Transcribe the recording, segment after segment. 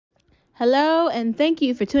Hello, and thank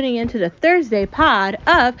you for tuning in to the Thursday pod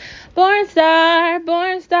of Born Star,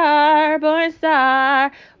 Born Star, Born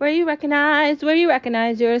Star, where you recognize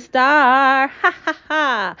you're a star. Ha ha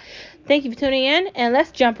ha. Thank you for tuning in, and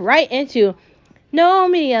let's jump right into no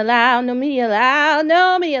media allowed, no media allowed,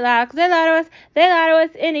 no media allowed, because they lie to us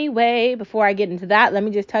anyway. Before I get into that, let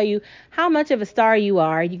me just tell you how much of a star you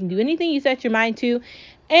are. You can do anything you set your mind to,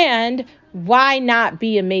 and why not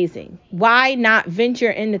be amazing? Why not venture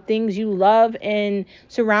into things you love and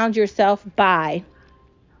surround yourself by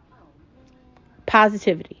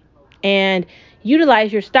positivity and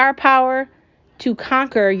utilize your star power to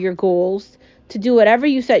conquer your goals, to do whatever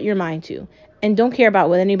you set your mind to, and don't care about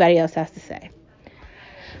what anybody else has to say.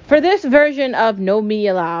 For this version of No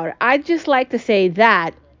Media Allowed, I'd just like to say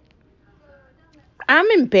that I'm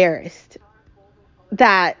embarrassed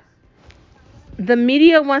that the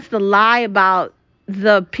media wants to lie about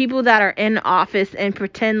the people that are in office and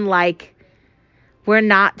pretend like we're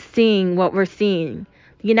not seeing what we're seeing.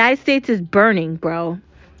 The United States is burning, bro.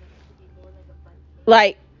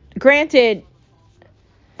 Like, granted,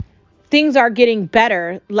 things are getting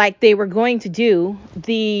better like they were going to do.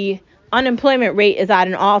 The unemployment rate is at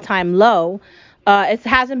an all-time low. It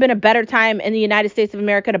hasn't been a better time in the United States of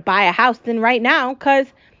America to buy a house than right now because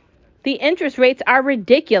the interest rates are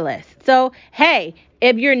ridiculous. So, hey,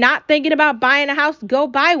 if you're not thinking about buying a house, go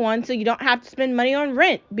buy one so you don't have to spend money on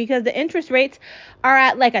rent because the interest rates are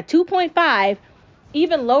at like a 2.5,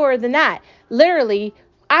 even lower than that. Literally,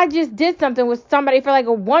 I just did something with somebody for like a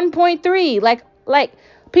 1.3. Like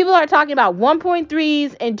people are talking about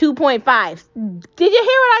 1.3s and 2.5s. Did you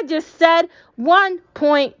hear what I just said?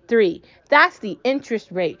 1.3. That's the interest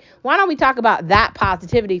rate. Why don't we talk about that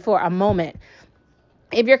positivity for a moment?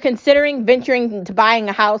 If you're considering venturing into buying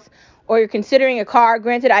a house or you're considering a car,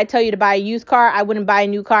 granted, I tell you to buy a used car. I wouldn't buy a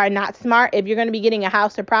new car. Not smart. If you're going to be getting a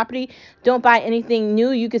house or property, don't buy anything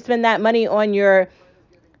new. You could spend that money on your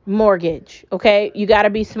mortgage. Okay. You got to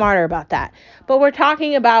be smarter about that. But we're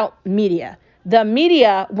talking about media. The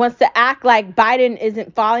media wants to act like Biden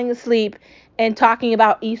isn't falling asleep and talking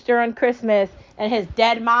about Easter and Christmas and his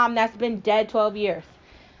dead mom that's been dead 12 years.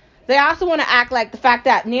 They also want to act like the fact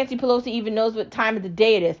that Nancy Pelosi even knows what time of the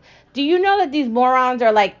day it is. Do you know that these morons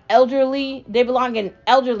are like elderly? They belong in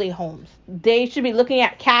elderly homes. They should be looking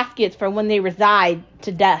at caskets for when they reside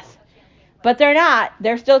to death. But they're not.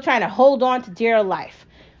 They're still trying to hold on to dear life.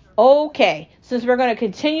 Okay, since we're going to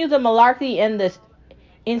continue the malarkey and this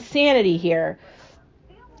insanity here,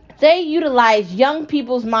 they utilize young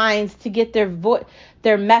people's minds to get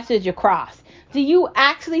their message across. Do you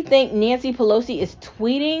actually think Nancy Pelosi is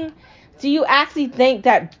tweeting? Do you actually think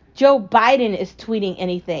that Joe Biden is tweeting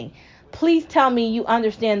anything? Please tell me you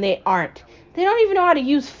understand they aren't. They don't even know how to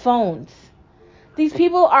use phones. These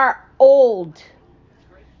people are old,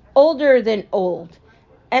 older than old.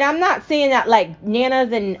 And I'm not saying that like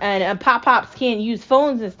nanas and pop-pops can't use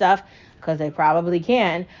phones and stuff, because they probably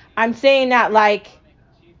can. I'm saying that like,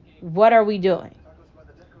 what are we doing?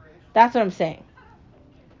 That's what I'm saying.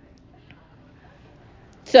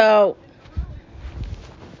 So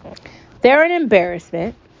they're an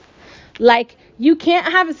embarrassment. Like, you can't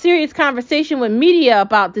have a serious conversation with media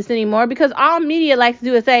about this anymore because all media likes to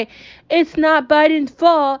do is say, it's not Biden's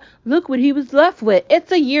fault. Look what he was left with.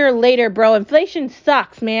 It's a year later, bro. Inflation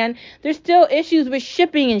sucks, man. There's still issues with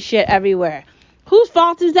shipping and shit everywhere. Whose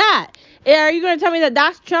fault is that? Are you going to tell me that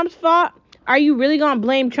that's Trump's fault? Are you really going to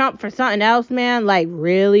blame Trump for something else, man? Like,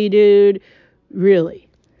 really, dude? Really?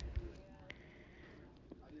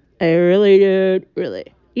 I really, dude?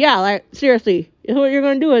 Really? Yeah, like, seriously. What you're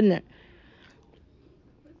going to do, isn't it?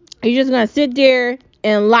 You're just going to sit there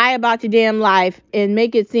and lie about your damn life and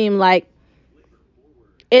make it seem like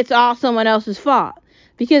it's all someone else's fault.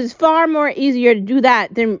 Because it's far more easier to do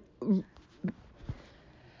that than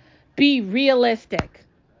be realistic.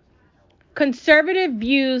 Conservative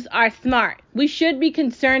views are smart. We should be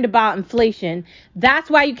concerned about inflation. That's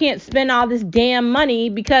why you can't spend all this damn money,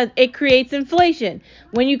 because it creates inflation.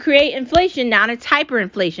 When you create inflation, now it's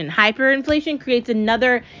hyperinflation. Hyperinflation creates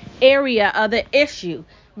another area of the issue.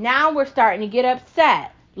 Now we're starting to get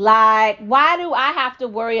upset. Like, why do I have to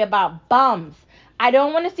worry about bums? I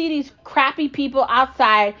don't want to see these crappy people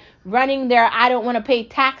outside running their I don't want to pay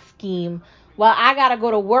tax scheme while I got to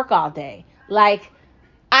go to work all day. Like,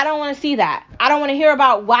 I don't want to see that. I don't want to hear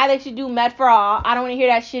about why they should do Med for All. I don't want to hear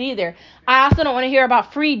that shit either. I also don't want to hear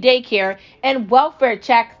about free daycare and welfare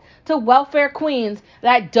checks to welfare queens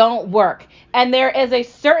that don't work. And there is a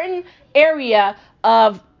certain area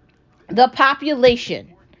of the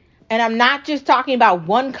population, and I'm not just talking about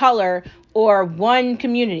one color or one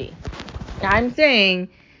community. I'm saying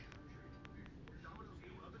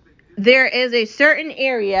there is a certain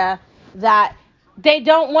area that they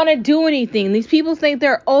don't want to do anything. These people think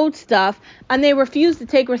they're owed stuff and they refuse to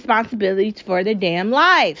take responsibilities for their damn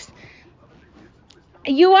lives.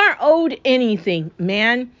 You aren't owed anything,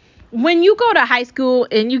 man. When you go to high school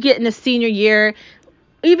and you get in the senior year,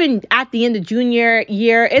 even at the end of junior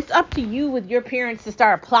year, it's up to you with your parents to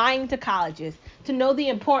start applying to colleges, to know the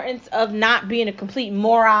importance of not being a complete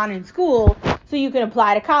moron in school so you can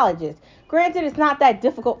apply to colleges. Granted, it's not that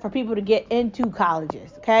difficult for people to get into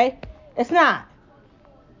colleges, okay? It's not.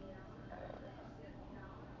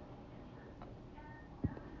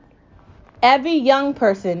 Every young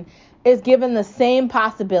person is given the same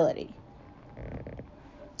possibility.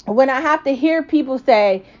 When I have to hear people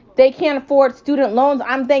say they can't afford student loans,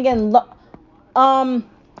 I'm thinking, no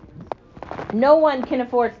one can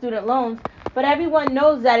afford student loans, but everyone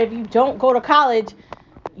knows that if you don't go to college,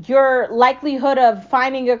 your likelihood of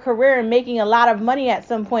finding a career and making a lot of money at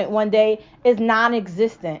some point one day is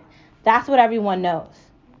non-existent. That's what everyone knows.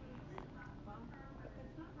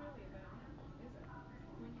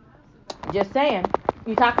 Just saying.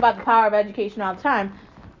 You talk about the power of education all the time.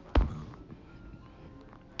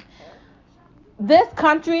 This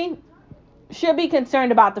country should be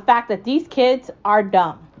concerned about the fact that these kids are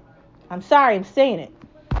dumb. I'm sorry, I'm saying it.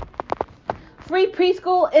 Free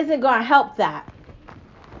preschool isn't going to help that.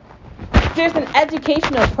 There's an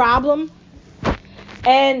educational problem,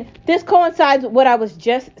 and this coincides with what I was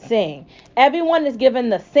just saying. Everyone is given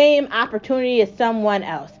the same opportunity as someone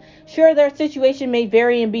else. Sure, their situation may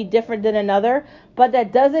vary and be different than another, but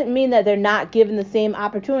that doesn't mean that they're not given the same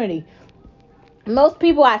opportunity. Most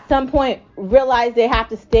people at some point realize they have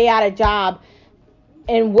to stay at a job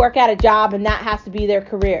and work at a job, and that has to be their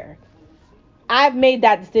career. I've made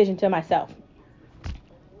that decision to myself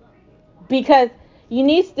because you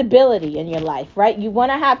need stability in your life, right? You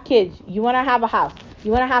want to have kids, you want to have a house,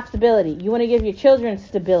 you want to have stability, you want to give your children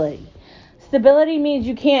stability. Stability means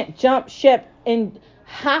you can't jump ship and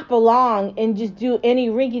hop along and just do any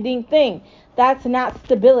rinky-dink thing. That's not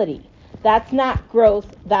stability. That's not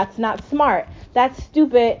growth. That's not smart. That's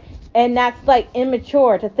stupid, and that's like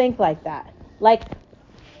immature to think like that. Like,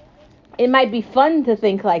 it might be fun to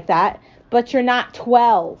think like that, but you're not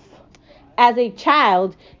 12. As a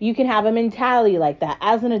child, you can have a mentality like that.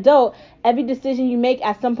 As an adult, every decision you make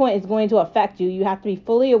at some point is going to affect you. You have to be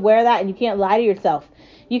fully aware of that, and you can't lie to yourself.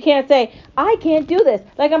 You can't say, I can't do this.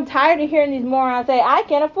 Like, I'm tired of hearing these morons say, I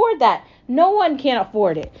can't afford that. No one can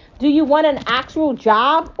afford it. Do you want an actual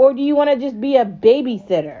job, or do you want to just be a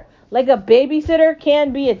babysitter? Like, a babysitter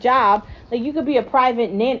can be a job. Like, you could be a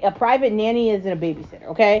private nanny. A private nanny isn't a babysitter,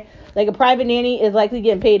 okay? Like, a private nanny is likely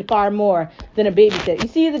getting paid far more than a babysitter. You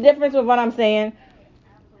see the difference with what I'm saying?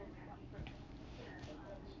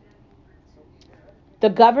 The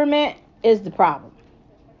government is the problem.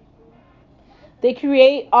 They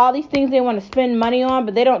create all these things they want to spend money on,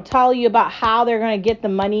 but they don't tell you about how they're going to get the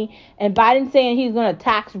money. And Biden's saying he's going to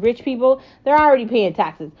tax rich people. They're already paying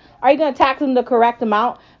taxes. Are you going to tax them the correct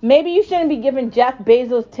amount? Maybe you shouldn't be giving Jeff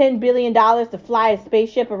Bezos $10 billion to fly a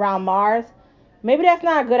spaceship around Mars. Maybe that's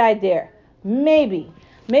not a good idea. Maybe.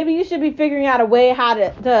 Maybe you should be figuring out a way how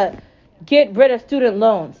to get rid of student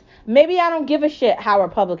loans. Maybe I don't give a shit how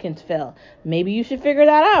Republicans feel. Maybe you should figure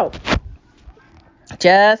that out.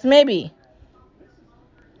 Just maybe.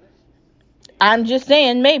 I'm just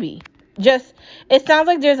saying maybe. Just, it sounds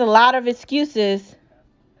like there's a lot of excuses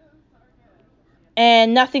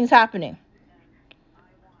and nothing's happening.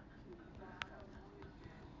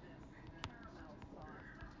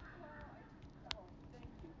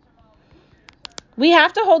 We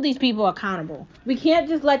have to hold these people accountable. We can't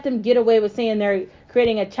just let them get away with saying they're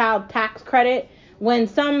creating a child tax credit when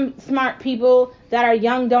some smart people that are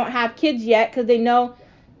young don't have kids yet because they know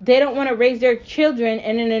they don't want to raise their children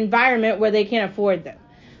in an environment where they can't afford them.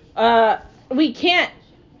 We can't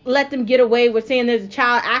let them get away with saying there's a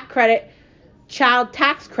child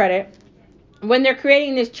tax credit when they're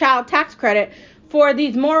creating this child tax credit for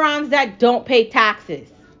these morons that don't pay taxes.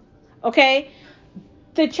 Okay?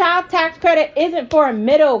 The child tax credit isn't for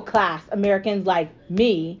middle class Americans like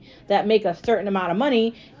me that make a certain amount of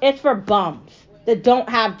money. It's for bums that don't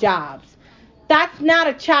have jobs. That's not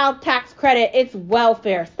a child tax credit. It's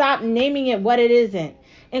welfare. Stop naming it what it isn't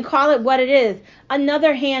and call it what it is.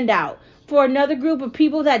 Another handout for another group of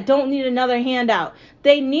people that don't need another handout.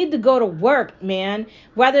 They need to go to work, man.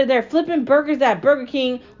 Whether they're flipping burgers at Burger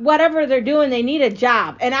King, whatever they're doing, they need a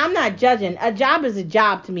job. And I'm not judging. A job is a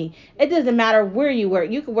job to me. It doesn't matter where you work.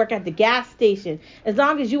 You can work at the gas station. As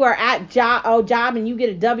long as you are at job and you get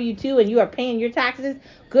a W-2 and you are paying your taxes,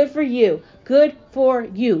 good for you. Good for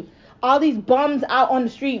you. All these bums out on the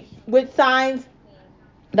street with signs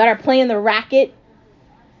that are playing the racket,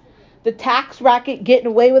 the tax racket, getting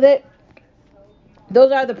away with it.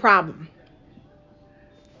 Those are the problem.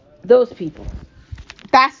 Those people.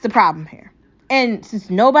 That's the problem here. And since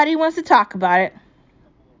nobody wants to talk about it,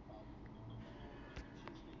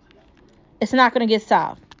 it's not going to get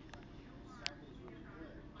solved.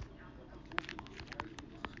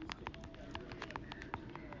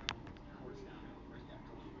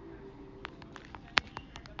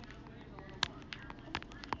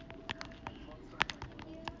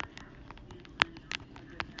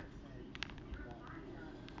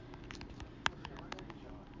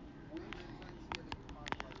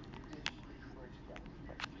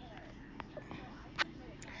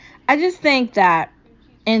 I just think that,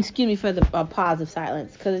 and excuse me for the pause of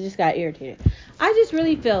silence because I just got irritated. I just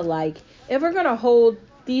really feel like if we're going to hold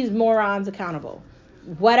these morons accountable,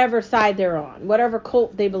 whatever side they're on, whatever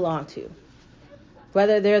cult they belong to,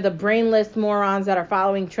 whether they're the brainless morons that are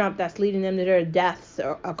following Trump that's leading them to their deaths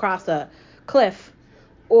across a cliff,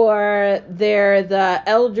 or they're the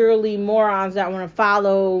elderly morons that want to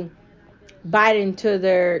follow Biden to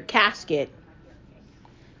their casket,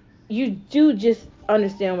 you do just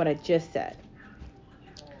understand what I just said.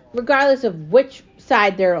 Regardless of which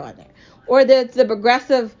side they're on there. Or there's the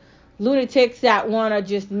progressive lunatics that want to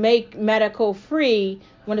just make medical free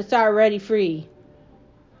when it's already free.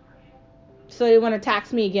 So they want to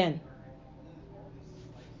tax me again.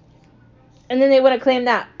 And then they want to claim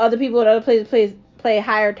that other people in other places pay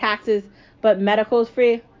higher taxes, but medical is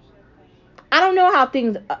free. I don't know how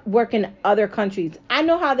things work in other countries. I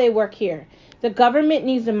know how they work here. The government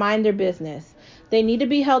needs to mind their business. They need to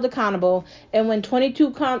be held accountable. And when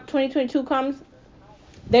 2022 comes,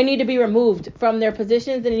 they need to be removed from their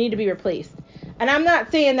positions and they need to be replaced. And I'm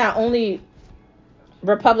not saying that only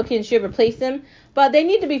Republicans should replace them, but they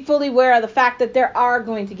need to be fully aware of the fact that they are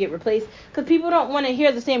going to get replaced because people don't want to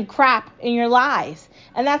hear the same crap in your lies.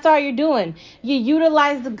 And that's all you're doing. You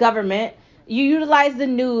utilize the government. You utilize the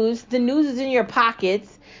news. The news is in your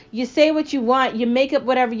pockets. You say what you want. You make up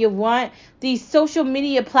whatever you want. These social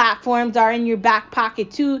media platforms are in your back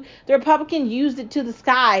pocket too. The Republicans used it to the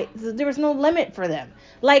sky. There was no limit for them.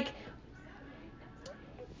 Like,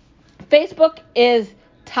 Facebook is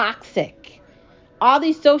toxic. All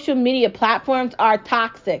these social media platforms are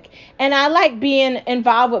toxic. And I like being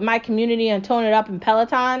involved with my community on Tone It Up and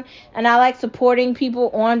Peloton. And I like supporting people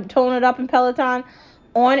on Tone It Up and Peloton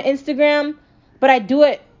on Instagram. But I do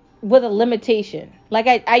it with a limitation. Like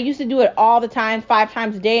I used to do it all the time, 5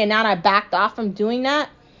 times a day. And now I backed off from doing that.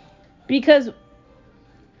 Because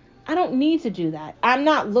I don't need to do that. I'm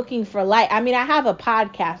not looking for light. I mean, I have a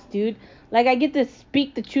podcast, dude. Like, I get to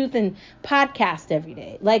speak the truth and podcast every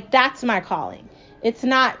day. Like, that's my calling. It's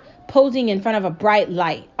not posing in front of a bright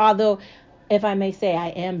light. Although, if I may say, I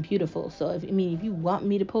am beautiful. So, if you want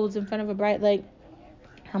me to pose in front of a bright light,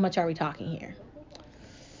 how much are we talking here?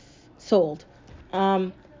 Sold.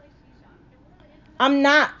 I'm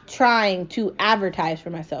not trying to advertise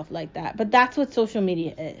for myself like that. But that's what social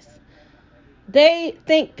media is. They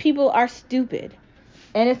think people are stupid.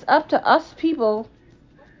 And it's up to us people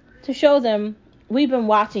to show them we've been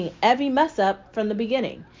watching every mess up from the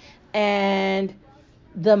beginning. And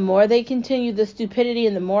the more they continue the stupidity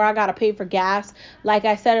and the more I got to pay for gas. Like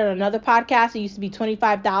I said on another podcast, it used to be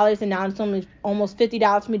 $25 and now it's only almost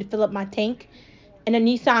 $50 for me to fill up my tank in a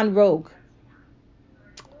Nissan Rogue.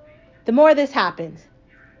 The more this happens,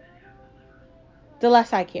 the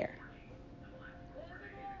less I care.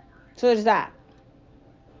 So there's that.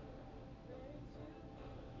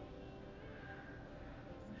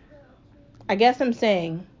 I guess I'm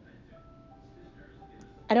saying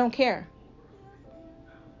I don't care.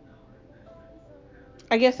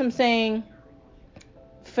 I guess I'm saying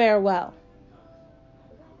farewell.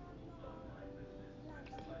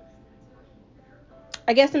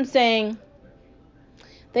 I guess I'm saying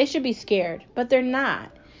they should be scared, but they're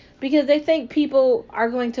not. Because they think people are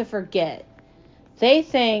going to forget. They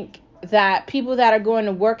think that people that are going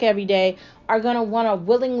to work every day are going to want to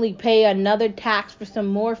willingly pay another tax for some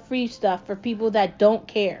more free stuff for people that don't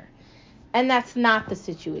care. And that's not the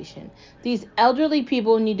situation. These elderly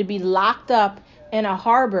people need to be locked up in a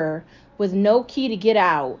harbor with no key to get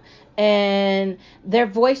out. And their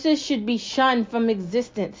voices should be shunned from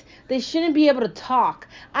existence. They shouldn't be able to talk.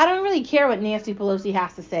 I don't really care what Nancy Pelosi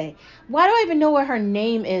has to say. Why do I even know what her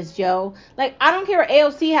name is, Joe? Like, I don't care what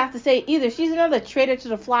AOC has to say either. She's another traitor to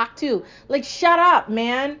the flock, too. Like, shut up,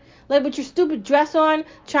 man. Like, with your stupid dress on,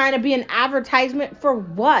 trying to be an advertisement for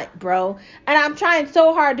what, bro? And I'm trying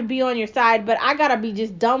so hard to be on your side, but I gotta be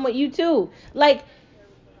just done with you, too. Like,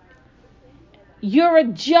 you're a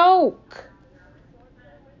joke.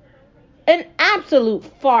 An absolute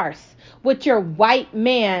farce with your white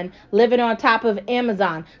man living on top of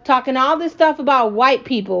Amazon, talking all this stuff about white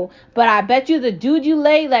people, but I bet you the dude you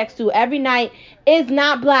lay next to every night is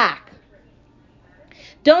not black.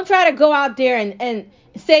 Don't try to go out there and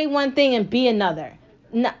say one thing and be another.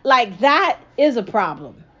 Like, that is a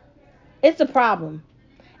problem. It's a problem.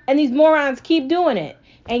 And these morons keep doing it.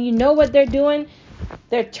 And you know what they're doing?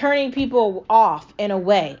 They're turning people off and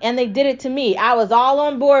away. And they did it to me. I was all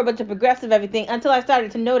on board with the progressive everything until I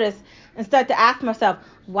started to notice and start to ask myself,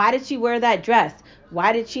 why did she wear that dress?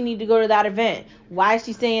 Why did she need to go to that event? Why is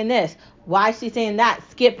she saying this? Why is she saying that?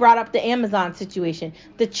 Skip brought up the Amazon situation.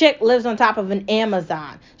 The chick lives on top of an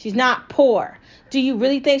Amazon. She's not poor. Do you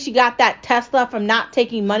really think she got that Tesla from not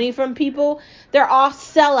taking money from people? They're all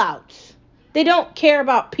sellouts. They don't care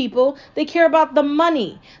about people. They care about the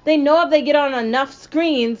money. They know if they get on enough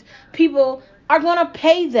screens, people are going to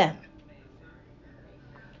pay them.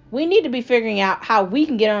 We need to be figuring out how we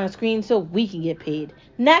can get on a screen so we can get paid.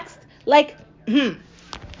 Next,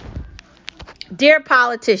 dear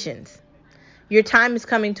politicians, your time is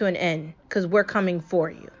coming to an end because we're coming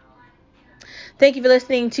for you. Thank you for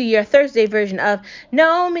listening to your Thursday version of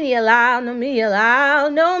No Media Allowed, No Media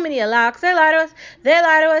Allowed, No Media Allowed, because they lie to us. They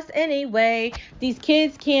lie to us anyway. These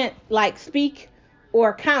kids can't, speak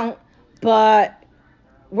or count, but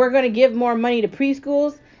we're going to give more money to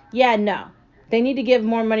preschools? Yeah, no. They need to give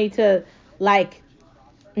more money to,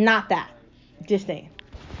 not that. Just saying.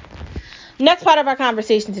 Next part of our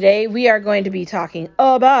conversation today, we are going to be talking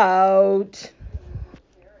about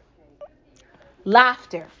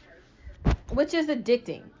laughter, which is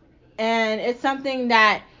addicting. And it's something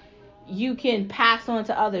that you can pass on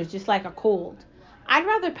to others just like a cold. I'd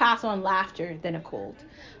rather pass on laughter than a cold.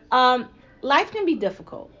 Um, Life can be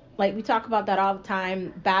difficult. Like, we talk about that all the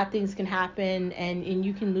time. Bad things can happen, and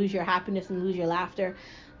you can lose your happiness and lose your laughter.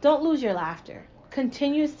 Don't lose your laughter.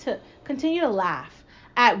 Continue to laugh.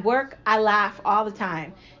 At work, I laugh all the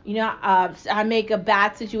time. I make a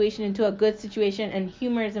bad situation into a good situation, and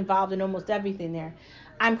humor is involved in almost everything there.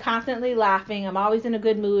 I'm constantly laughing. I'm always in a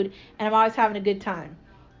good mood, and I'm always having a good time.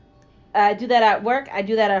 I do that at work. I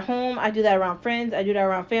do that at home. I do that around friends. I do that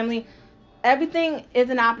around family. Everything is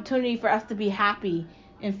an opportunity for us to be happy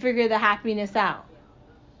and figure the happiness out.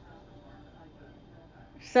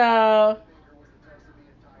 So,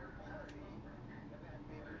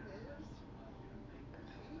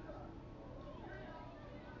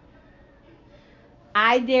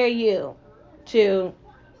 I dare you to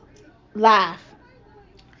laugh.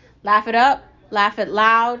 Laugh it up, laugh it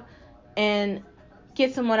loud, and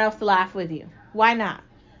get someone else to laugh with you. Why not?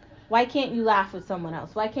 Why can't you laugh with someone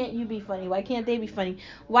else? Why can't you be funny? Why can't they be funny?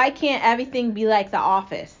 Why can't everything be like The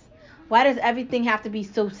Office? Why does everything have to be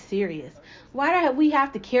so serious? Why do we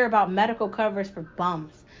have to care about medical coverage for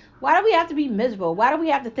bums? Why do we have to be miserable? Why do we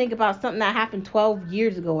have to think about something that happened 12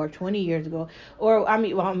 years ago or 20 years ago? Or,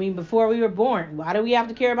 before we were born. Why do we have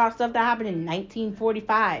to care about stuff that happened in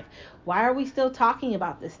 1945? Why are we still talking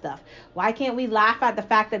about this stuff? Why can't we laugh at the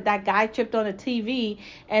fact that that guy tripped on a TV,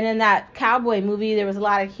 and in that cowboy movie there was a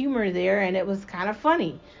lot of humor there and it was kind of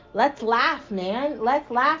funny? Let's laugh, man. Let's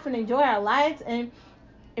laugh and enjoy our lives and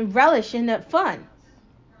relish in the fun.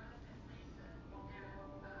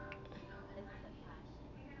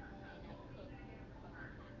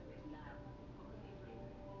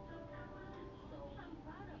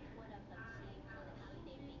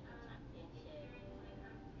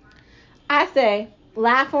 I say,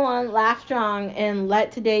 laugh on, laugh strong, and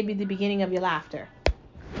let today be the beginning of your laughter.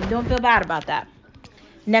 And don't feel bad about that.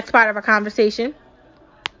 Next part of our conversation,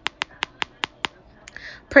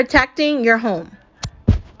 protecting your home.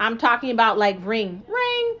 I'm talking about ring.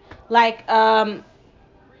 Like,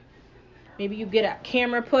 maybe you get a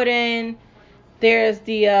camera put in. There's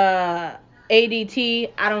the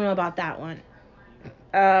ADT. I don't know about that one.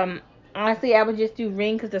 Um, Honestly, I would just do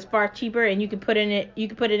ring because it's far cheaper and you can put in it. You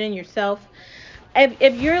can put it in yourself.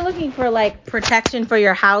 If you're looking for protection for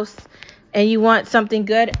your house and you want something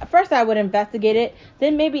good, first I would investigate it.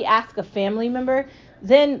 Then maybe ask a family member.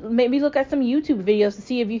 Then maybe look at some YouTube videos to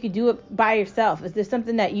see if you could do it by yourself. Is this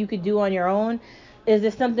something that you could do on your own? Is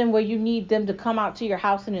this something where you need them to come out to your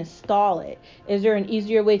house and install it? Is there an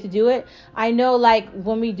easier way to do it? I know,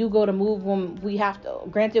 when we do go to move, when we have to,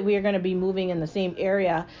 granted, we are going to be moving in the same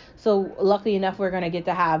area. So luckily enough, we're going to get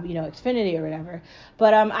to have, Xfinity or whatever.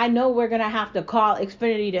 But I know we're going to have to call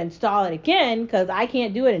Xfinity to install it again because I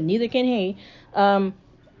can't do it and neither can he. So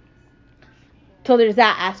there's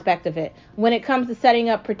that aspect of it. When it comes to setting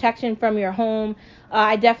up protection from your home,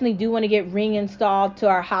 I definitely do want to get Ring installed to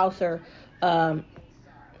our house or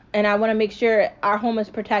and I want to make sure our home is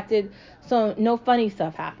protected so no funny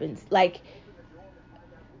stuff happens. Like,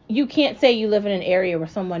 you can't say you live in an area where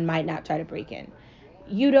someone might not try to break in.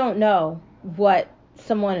 You don't know what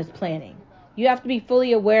someone is planning. You have to be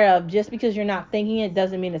fully aware of, just because you're not thinking it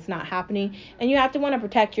doesn't mean it's not happening. And you have to want to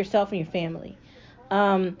protect yourself and your family.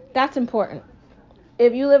 That's important.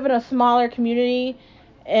 If you live in a smaller community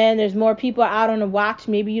and there's more people out on a watch,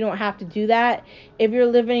 maybe you don't have to do that. If you're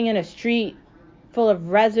living in a street full of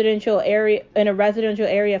residential area, in a residential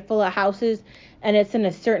area full of houses, and it's in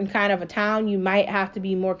a certain kind of a town, you might have to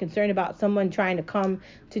be more concerned about someone trying to come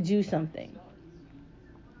to do something.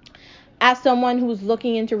 As someone who's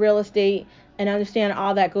looking into real estate and understand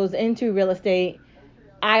all that goes into real estate,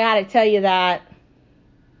 I gotta tell you that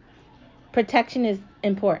protection is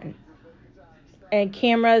important. And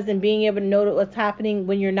cameras and being able to know what's happening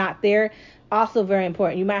when you're not there, also very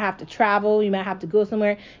important. You might have to travel, you might have to go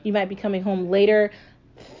somewhere, you might be coming home later.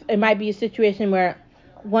 It might be a situation where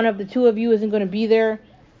one of the two of you isn't going to be there.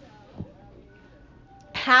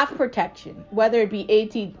 Have protection, whether it be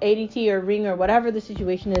ADT or Ring or whatever the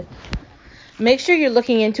situation is. Make sure you're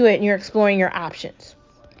looking into it and you're exploring your options.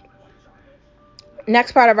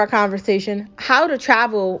 Next part of our conversation: how to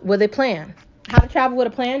travel with a plan. How to travel with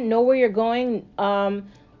a plan. Know where you're going,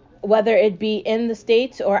 whether it be in the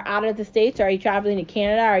States or out of the States. Are you traveling to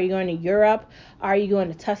Canada? Are you going to Europe? Are you going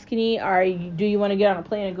to Tuscany? Do you want to get on a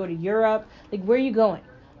plane and go to Europe? Like, where are you going?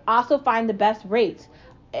 Also, find the best rates.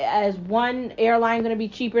 Is one airline going to be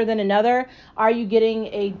cheaper than another? Are you getting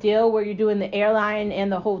a deal where you're doing the airline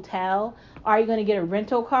and the hotel? Are you going to get a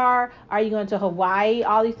rental car? Are you going to Hawaii?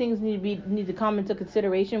 All these things need to come into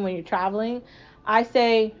consideration when you're traveling. I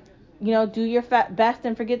say, do your best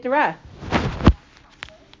and forget the rest.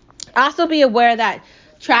 Also, be aware that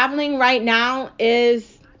traveling right now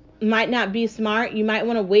might not be smart. You might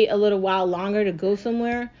want to wait a little while longer to go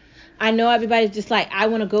somewhere. I know everybody's just like, I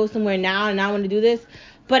want to go somewhere now and I want to do this,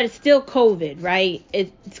 but it's still COVID, right?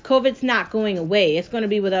 COVID's not going away. It's going to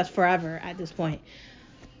be with us forever at this point.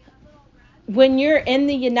 When you're in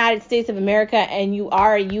the United States of America and you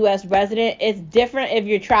are a U.S. resident, it's different if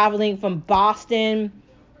you're traveling from Boston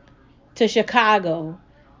to Chicago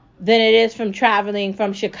than it is from traveling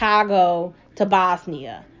from Chicago to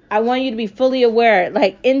Bosnia. I want you to be fully aware,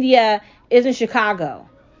 like, India isn't Chicago.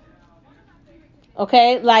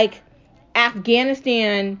 Okay? Like,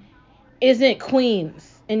 Afghanistan isn't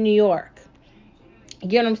Queens in New York. You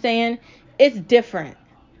get what I'm saying? It's different.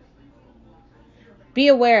 Be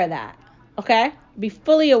aware of that. Okay? Be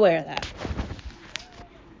fully aware of that.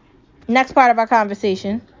 Next part of our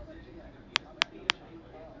conversation.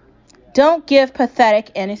 Don't give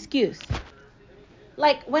pathetic an excuse.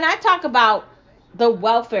 Like, when I talk about the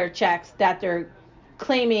welfare checks that they're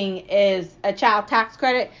claiming is a child tax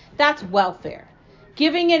credit, that's welfare.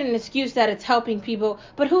 Giving it an excuse that it's helping people,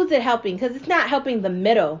 but who's it helping? Because it's not helping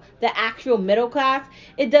the actual middle class.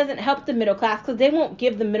 It doesn't help the middle class because they won't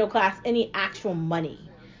give the middle class any actual money.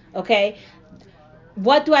 Okay?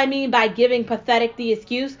 What do I mean by giving pathetic the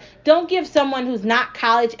excuse? Don't give someone who's not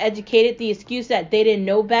college educated the excuse that they didn't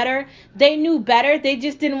know better. They knew better. They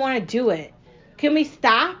just didn't want to do it. Can we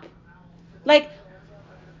stop? Like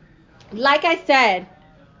I said,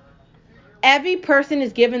 every person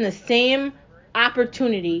is given the same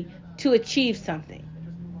opportunity to achieve something.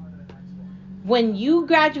 When you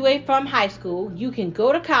graduate from high school, you can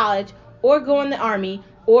go to college or go in the Army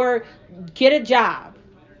or get a job.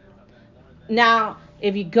 Now,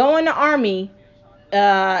 if you go in the Army,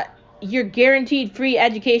 you're guaranteed free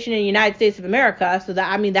education in the United States of America, so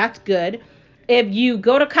that's good. If you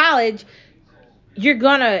go to college, you're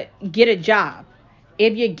gonna get a job.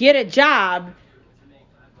 If you get a job,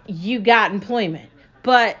 you got employment.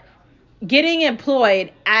 But getting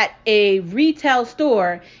employed at a retail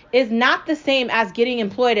store is not the same as getting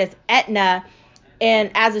employed as Aetna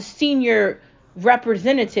and as a senior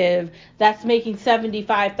representative that's making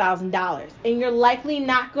 $75,000. And you're likely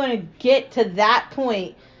not going to get to that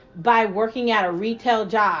point by working at a retail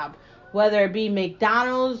job, whether it be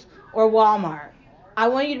McDonald's or Walmart. I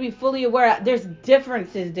want you to be fully aware there's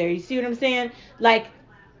differences there. You see what I'm saying? Like,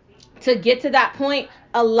 to get to that point,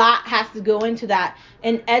 a lot has to go into that.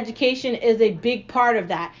 And education is a big part of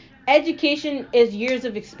that. Education is years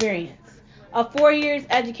of experience. A 4 years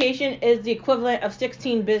education is the equivalent of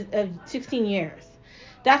 16 years.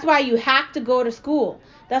 That's why you have to go to school.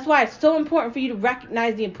 That's why it's so important for you to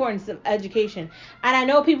recognize the importance of education. And I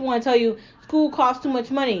know people want to tell you school costs too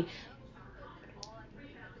much money.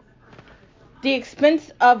 The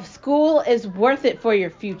expense of school is worth it for your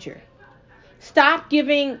future. Stop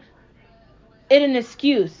giving it an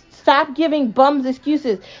excuse. Stop giving bums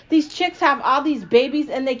excuses. These chicks have all these babies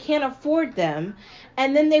and they can't afford them.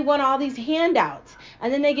 And then they want all these handouts.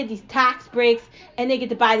 And then they get these tax breaks and they get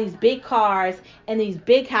to buy these big cars and these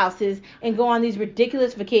big houses and go on these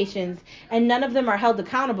ridiculous vacations. And none of them are held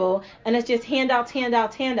accountable. And it's just handouts,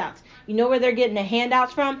 handouts, handouts. You know where they're getting the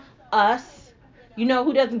handouts from? Us. You know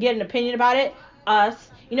who doesn't get an opinion about it? Us.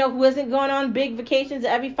 You know who isn't going on big vacations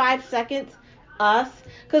every 5 seconds? Us.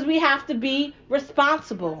 Because we have to be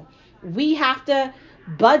responsible. We have to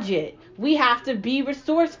budget. We have to be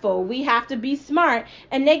resourceful. We have to be smart.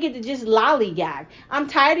 And they get to just lollygag. I'm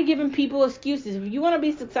tired of giving people excuses. If you want to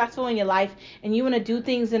be successful in your life and you want to do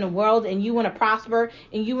things in the world and you want to prosper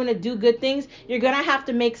and you want to do good things, you're going to have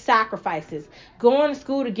to make sacrifices. Going to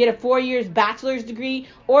school to get a 4 years bachelor's degree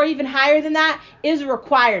or even higher than that is a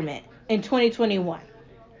requirement in 2021.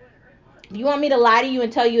 If you want me to lie to you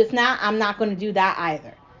and tell you it's not, I'm not going to do that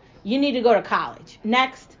either. You need to go to college.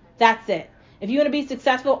 Next, that's it. If you want to be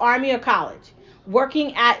successful, army or college.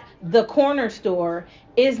 Working at the corner store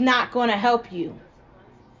is not going to help you.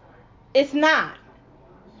 It's not.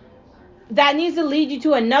 That needs to lead you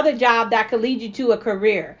to another job that could lead you to a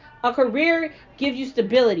career. A career gives you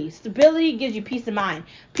stability. Stability gives you peace of mind.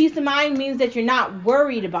 Peace of mind means that you're not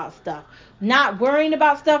worried about stuff. Not worrying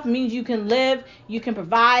about stuff means you can live, you can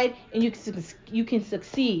provide, and you can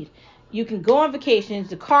succeed. You can go on vacations,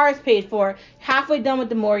 the car is paid for, halfway done with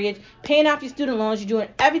the mortgage, paying off your student loans, you're doing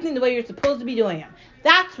everything the way you're supposed to be doing them.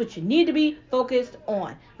 That's what you need to be focused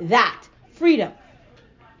on. That. Freedom.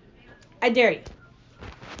 I dare you.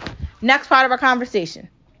 Next part of our conversation.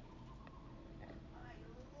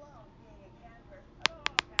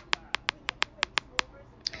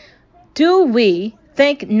 Do we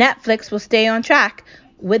think Netflix will stay on track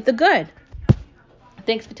with the good?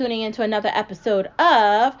 Thanks for tuning in to another episode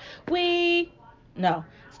of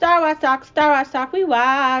Star Wars Talk, we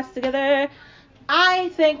watch together. I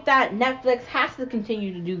think that Netflix has to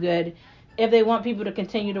continue to do good if they want people to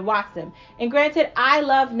continue to watch them. And granted, I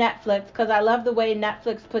love Netflix because I love the way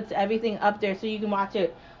Netflix puts everything up there so you can watch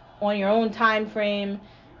it on your own time frame.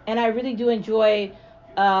 And I really do enjoy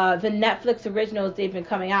the Netflix originals they've been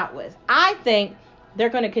coming out with. I think they're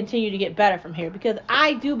going to continue to get better from here because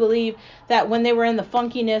I do believe that when they were in the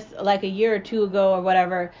funkiness like a year or two ago or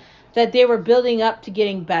whatever, that they were building up to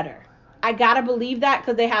getting better. I gotta believe that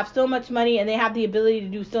because they have so much money and they have the ability to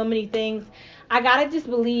do so many things. I gotta just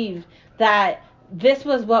believe that this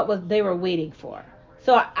was what they were waiting for.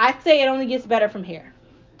 So I'd say it only gets better from here.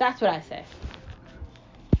 That's what I say.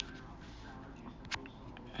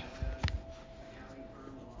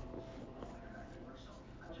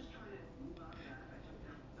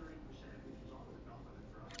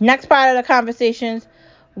 Next part of the conversations,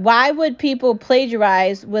 why would people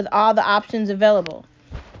plagiarize with all the options available?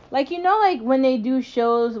 Like, like when they do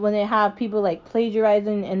shows, when they have people like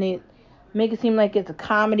plagiarizing and they make it seem like it's a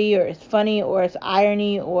comedy or it's funny or it's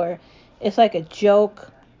irony or it's like a joke.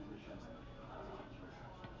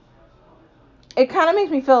 It kind of makes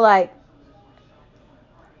me feel like,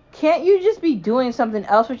 can't you just be doing something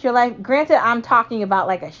else with your life? Granted, I'm talking about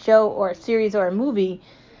like a show or a series or a movie,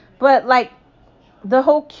 but like the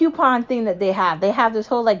whole coupon thing that they have this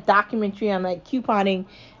whole like documentary on like couponing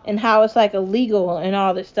and how it's like illegal and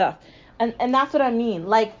all this stuff. And that's what I mean.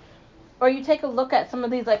 Like, or you take a look at some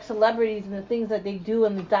of these like celebrities and the things that they do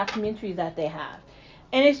in the documentaries that they have.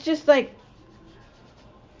 And it's just like,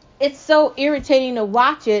 it's so irritating to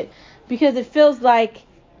watch it because it feels like,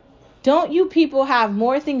 don't you people have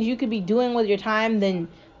more things you could be doing with your time than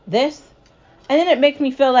this? And then it makes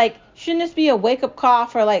me feel like, shouldn't this be a wake up call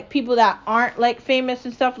for like people that aren't like famous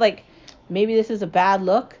and stuff? Like, maybe this is a bad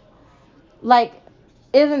look. Like,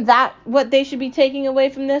 isn't that what they should be taking away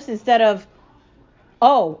from this instead of,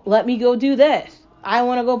 oh, let me go do this. I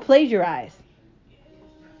want to go plagiarize.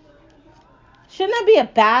 Shouldn't that be a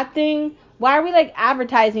bad thing? Why are we like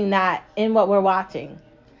advertising that in what we're watching?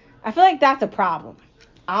 I feel like that's a problem.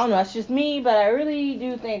 I don't know, it's just me, but I really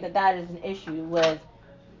do think that is an issue with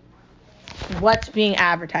what's being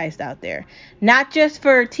advertised out there. Not just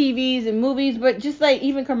for TVs and movies, but just like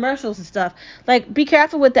even commercials and stuff. Like, be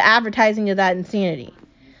careful with the advertising of that insanity.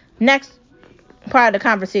 Next part of the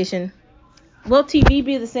conversation. Will TV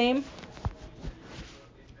be the same?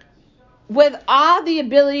 With all the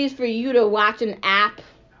abilities for you to watch an app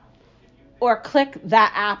or click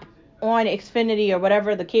that app on Xfinity or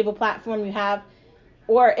whatever the cable platform you have,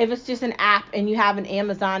 or if it's just an app and you have an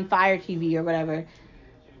Amazon Fire TV or whatever,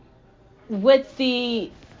 with the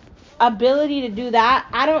ability to do that,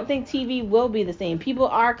 I don't think TV will be the same. People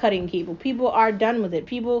are cutting cable. People are done with it.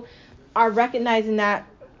 People are recognizing that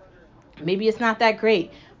maybe it's not that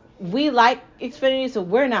great. we like Xfinity, so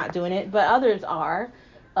we're not doing it, but others are.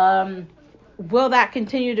 Um, will that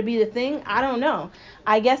continue to be the thing? I don't know.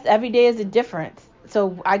 I guess every day is a difference.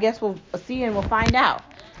 So I guess we'll see and we'll find out.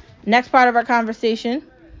 Next part of our conversation.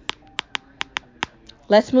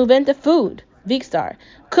 Let's move into food. Veekstar.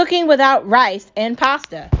 Cooking without rice and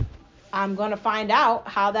pasta. I'm going to find out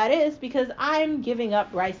how that is because I'm giving up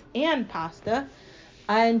rice and pasta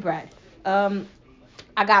and bread.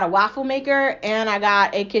 I got a waffle maker and I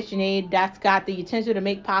got a KitchenAid that's got the utensil to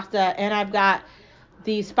make pasta, and I've got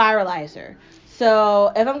the spiralizer.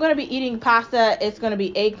 So if I'm going to be eating pasta, it's going to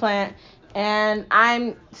be eggplant, and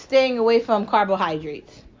I'm staying away from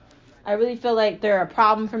carbohydrates. I really feel like they're a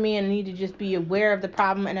problem for me, and I need to just be aware of the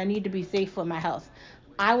problem, and I need to be safe with my health.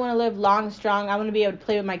 I want to live long and strong. I want to be able to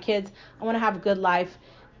play with my kids. I want to have a good life.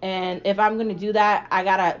 And if I'm going to do that, I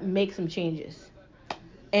got to make some changes.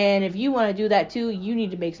 And if you want to do that too, you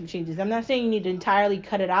need to make some changes. I'm not saying you need to entirely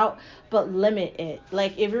cut it out, but limit it.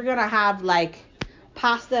 Like if you're going to have like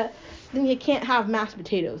pasta, then you can't have mashed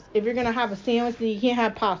potatoes. If you're going to have a sandwich, then you can't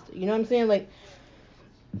have pasta. You know what I'm saying? Like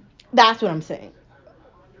that's what I'm saying.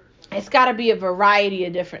 It's got to be a variety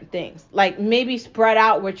of different things. Like maybe spread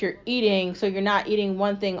out what you're eating so you're not eating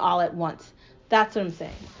one thing all at once. That's what I'm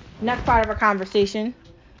saying. Next part of our conversation.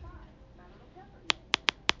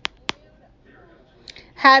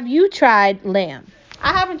 Have you tried lamb?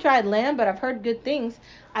 I haven't tried lamb, but I've heard good things.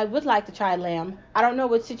 I would like to try lamb. I don't know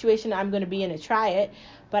what situation I'm going to be in to try it,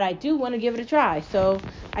 but I do want to give it a try. So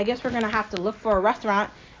I guess we're going to have to look for a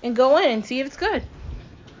restaurant and go in and see if it's good.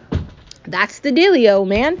 That's the dealio,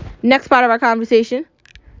 man. Next part of our conversation.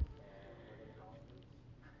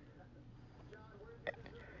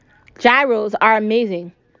 Gyros are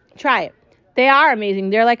amazing. Try it. They are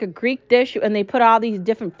amazing. They're like a Greek dish, and they put all these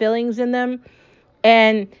different fillings in them.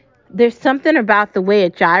 And there's something about the way a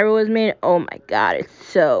gyro is made. Oh my god, it's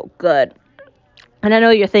so good. And I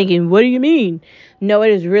know you're thinking, what do you mean? No,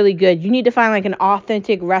 it is really good. You need to find like an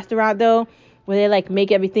authentic restaurant though, where they like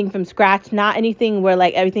make everything from scratch. Not anything where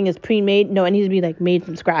like everything is pre-made. No, it needs to be like made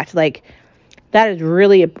from scratch. Like that is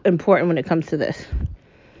really important when it comes to this.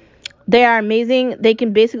 They are amazing. You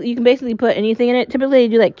can basically put anything in it. Typically they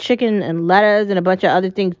do like chicken and lettuce and a bunch of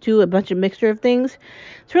other things too, a bunch of mixture of things.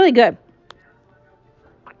 It's really good.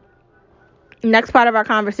 Next part of our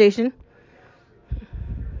conversation.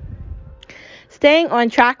 Staying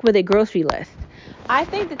on track with a grocery list. I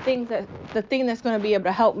think the thing that's going to be able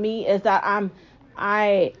to help me is that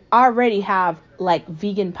I already have like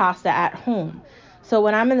vegan pasta at home. So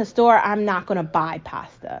when I'm in the store, I'm not going to buy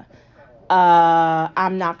pasta.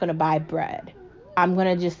 I'm not going to buy bread. I'm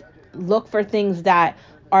going to just look for things that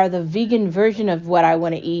are the vegan version of what I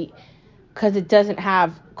want to eat because it doesn't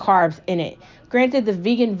have carbs in it. Granted, the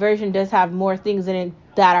vegan version does have more things in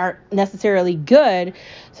it that aren't necessarily good.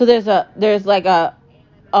 So there's like a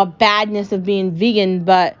badness of being vegan,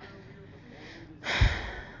 but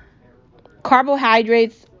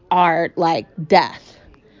carbohydrates are like death.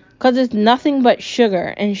 Because it's nothing but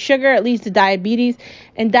sugar, and sugar leads to diabetes,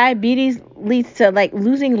 and diabetes leads to like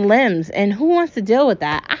losing limbs, and who wants to deal with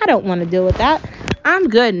that? I don't want to deal with that. I'm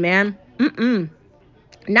good, man.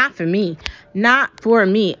 Not for me. Not for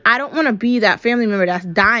me. I don't want to be that family member that's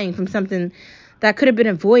dying from something that could have been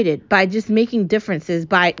avoided by just making differences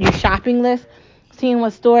by your shopping list, seeing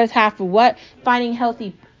what stores have for what, finding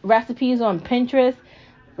healthy recipes on Pinterest,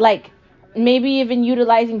 like maybe even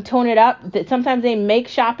utilizing Tone It Up. That sometimes they make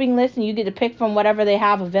shopping lists and you get to pick from whatever they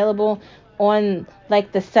have available on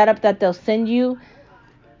like the setup that they'll send you.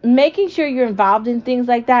 Making sure you're involved in things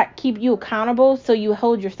like that keep you accountable so you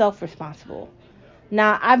hold yourself responsible.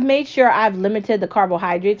 Now, I've made sure I've limited the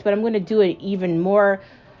carbohydrates, but I'm going to do an even more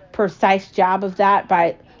precise job of that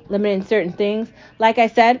by limiting certain things. Like I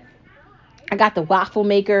said, I got the waffle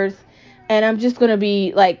makers, and I'm just going to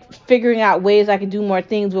be like figuring out ways I can do more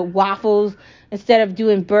things with waffles. Instead of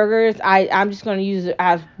doing burgers, I'm just going to use it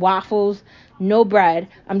as waffles, no bread.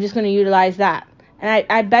 I'm just going to utilize that. And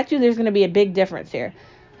I bet you there's going to be a big difference here.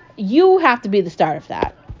 You have to be the start of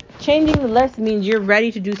that. Changing the list means you're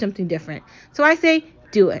ready to do something different. So I say,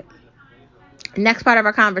 do it. Next part of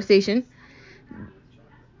our conversation.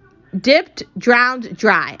 Dipped, drowned,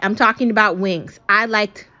 dry. I'm talking about wings. I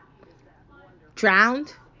liked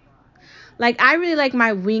drowned. Like, I really like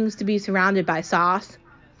my wings to be surrounded by sauce.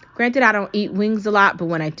 Granted, I don't eat wings a lot, but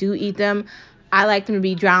when I do eat them, I like them to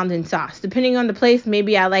be drowned in sauce. Depending on the place,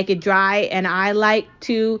 maybe I like it dry, and I like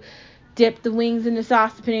to dip the wings in the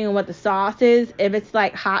sauce depending on what the sauce is. If it's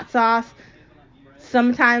like hot sauce,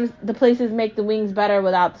 sometimes the places make the wings better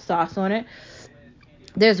without the sauce on it.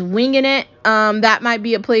 There's wing in it. That might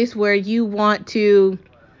be a place where you want to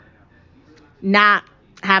not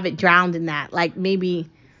have it drowned in that, like maybe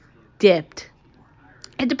dipped.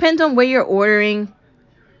 It depends on where you're ordering.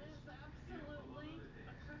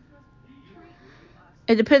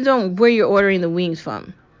 It depends on where you're ordering the wings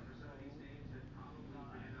from.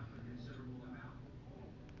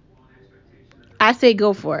 I say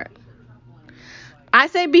go for it. I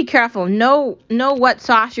say be careful. Know what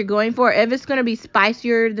sauce you're going for. If it's going to be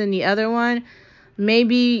spicier than the other one,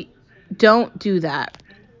 maybe don't do that.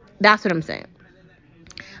 That's what I'm saying.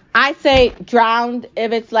 I say drowned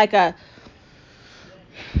if it's like a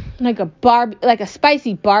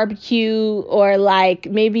spicy barbecue, or like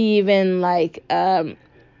maybe even like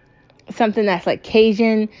something that's like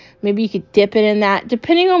Cajun. Maybe you could dip it in that,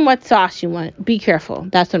 depending on what sauce you want. Be careful.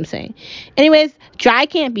 That's what I'm saying. Anyways, dry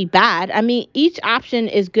can't be bad. I mean, each option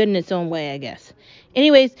is good in its own way, I guess.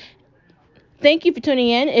 Anyways, thank you for tuning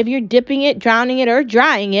in. If you're dipping it, drowning it, or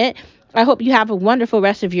drying it, I hope you have a wonderful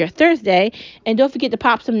rest of your Thursday. And don't forget to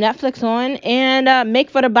pop some Netflix on and make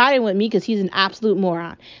fun of Biden with me, because he's an absolute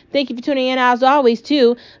moron. Thank you for tuning in, as always,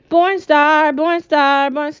 to Born Star, Born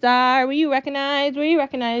Star, Born Star. Will you recognize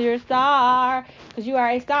your star? Because you are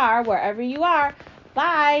a star wherever you are.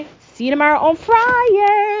 Bye. See you tomorrow on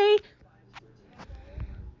Friday.